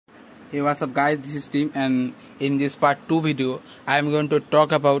Hey, what's up guys, this is Tim, and in this part 2 video I am going to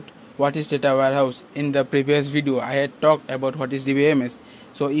talk about what is data warehouse. In the previous video I had talked about what is DBMS.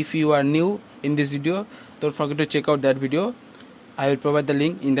 So if you are new in this video, don't forget to check out that video. I will provide the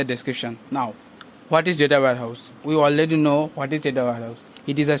link in the description. Now, what is data warehouse? We already know what is data warehouse.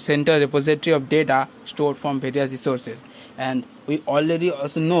 It is a central repository of data stored from various resources, and we already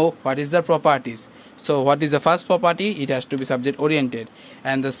also know what is the properties. So what is the first property? It has to be subject oriented,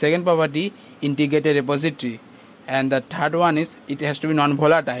 and the second property, integrated repository, and the third one is it has to be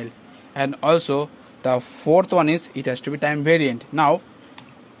non-volatile, and also the fourth one is it has to be time variant. Now,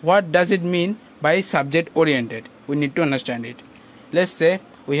 what does it mean by subject oriented? We need to understand it. Let's say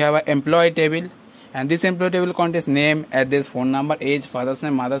we have an employee table, and this employee table contains name, address, phone number, age, father's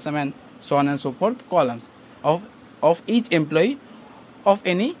name, mother's name, and so on and so forth, columns of each employee of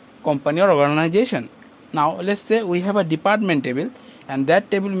any company or organization. Now let's say we have a department table, and that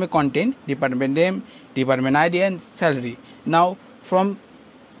table may contain department name, department ID, and salary. Now from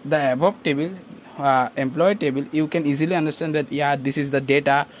the above table, employee table, you can easily understand that this is the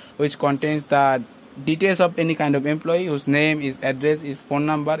data which contains the details of any kind of employee, whose name, his address, his phone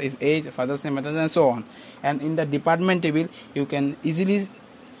number, his age, father's name, mother's name, and so on. And in the department table, you can easily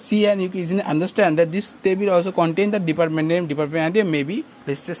see and you can easily understand that this table also contains the department name, department ID, maybe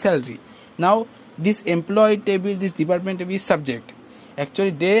let's say salary. Now this employee table, this department table is subject.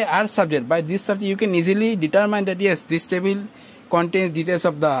 Actually they are subject. By this subject you can easily determine that yes, this table contains details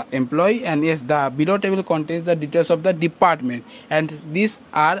of the employee, and yes, the below table contains the details of the department, and this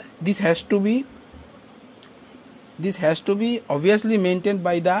has to be obviously maintained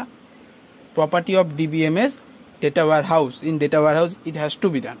by the property of DBMS, data warehouse. In data warehouse it has to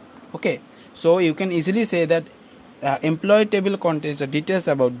be done. Okay, so you can easily say that employee table contains the details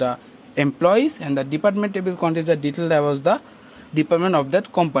about the employees, and the department table contains the details about the department of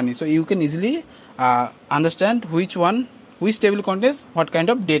that company. So you can easily understand which table contains what kind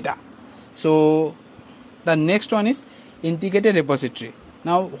of data. So the next one is integrated repository.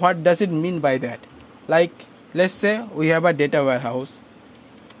 Now what does it mean by that? Like, let's say we have a data warehouse.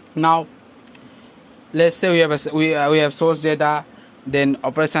 Now let's say we have source data, then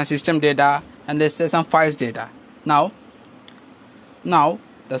operation system data, and let's say some files data. Now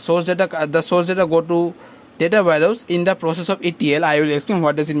the source data go to data warehouse in the process of ETL. I will explain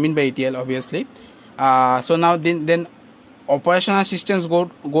what does it mean by ETL, obviously. So now then operational systems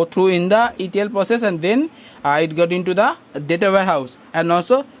go through in the ETL process, and then it got into the data warehouse, and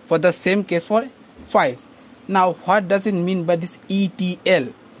also for the same case for files. Now what does it mean by this ETL?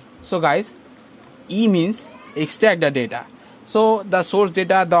 So guys, E means extract the data. So the source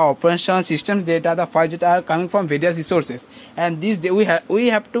data, the operational systems data, the file data are coming from various resources, and this we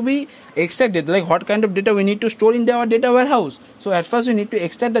have to be extract data. Like what kind of data we need to store in our data warehouse. So at first we need to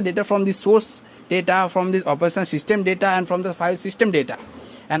extract the data from the source data, from the operational system data, and from the file system data.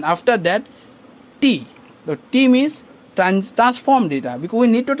 And after that, T. So T means transform data, because we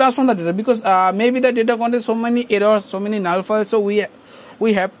need to transform the data, because maybe the data contains so many errors, so many null files, so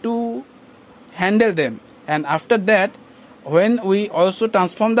we have to handle them. And after that, when we also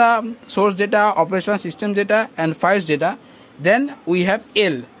transform the source data, operational system data, and files data, then we have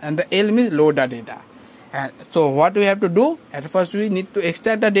L, and the L means load the data. And so what we have to do, at first we need to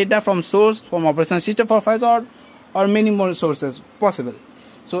extract the data from source, from operational system, for files, or many more sources possible.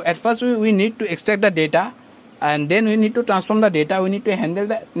 So at first we need to extract the data, and then we need to transform the data, we need to handle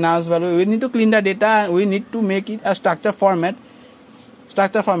the NAS value, we need to clean the data, and we need to make it a structure format.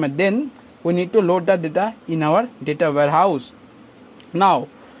 Then we need to load the data in our data warehouse. Now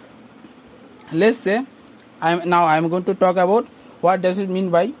let's say I'm going to talk about what does it mean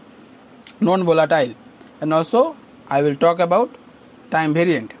by non-volatile, and also I will talk about time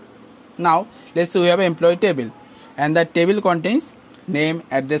variant. Now let's say we have an employee table, and that table contains name,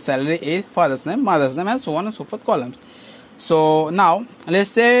 address, salary, age, father's name, mother's name, and so on and so forth, columns. So now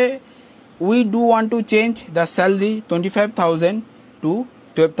let's say we do want to change the salary 25,000 to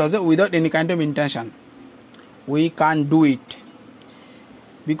 12,000 without any kind of intention. We can't do it,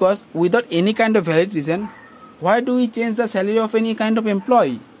 because without any kind of valid reason, why do we change the salary of any kind of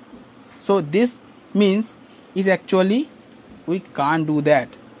employee? So this means is actually we can't do that.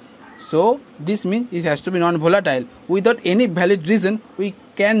 So this means it has to be non-volatile. Without any valid reason, we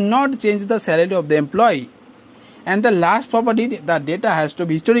cannot change the salary of the employee. And the last property, the data has to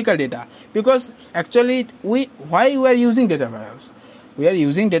be historical data, because actually why we are using data warehouse? We are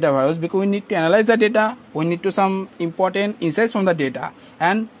using data warehouse because we need to analyze the data, we need to some important insights from the data,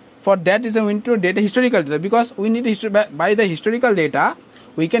 and for that reason we need to data historical data, because we need by the historical data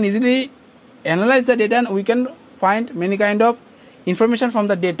we can easily analyze the data, and we can find many kind of information from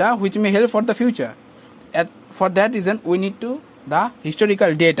the data which may help for the future. For that reason, we need to the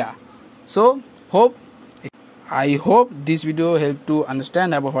historical data. So I hope this video helped to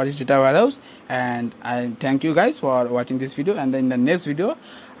understand about what is data warehouse, and I thank you guys for watching this video. And then in the next video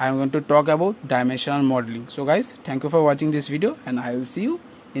I am going to talk about dimensional modeling. So guys, thank you for watching this video, and I will see you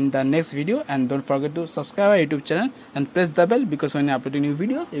in the next video. And don't forget to subscribe our YouTube channel and press the bell, because when I upload new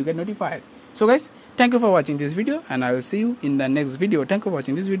videos you get notified. So guys, thank you for watching this video, and I will see you in the next video. Thank you for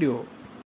watching this video.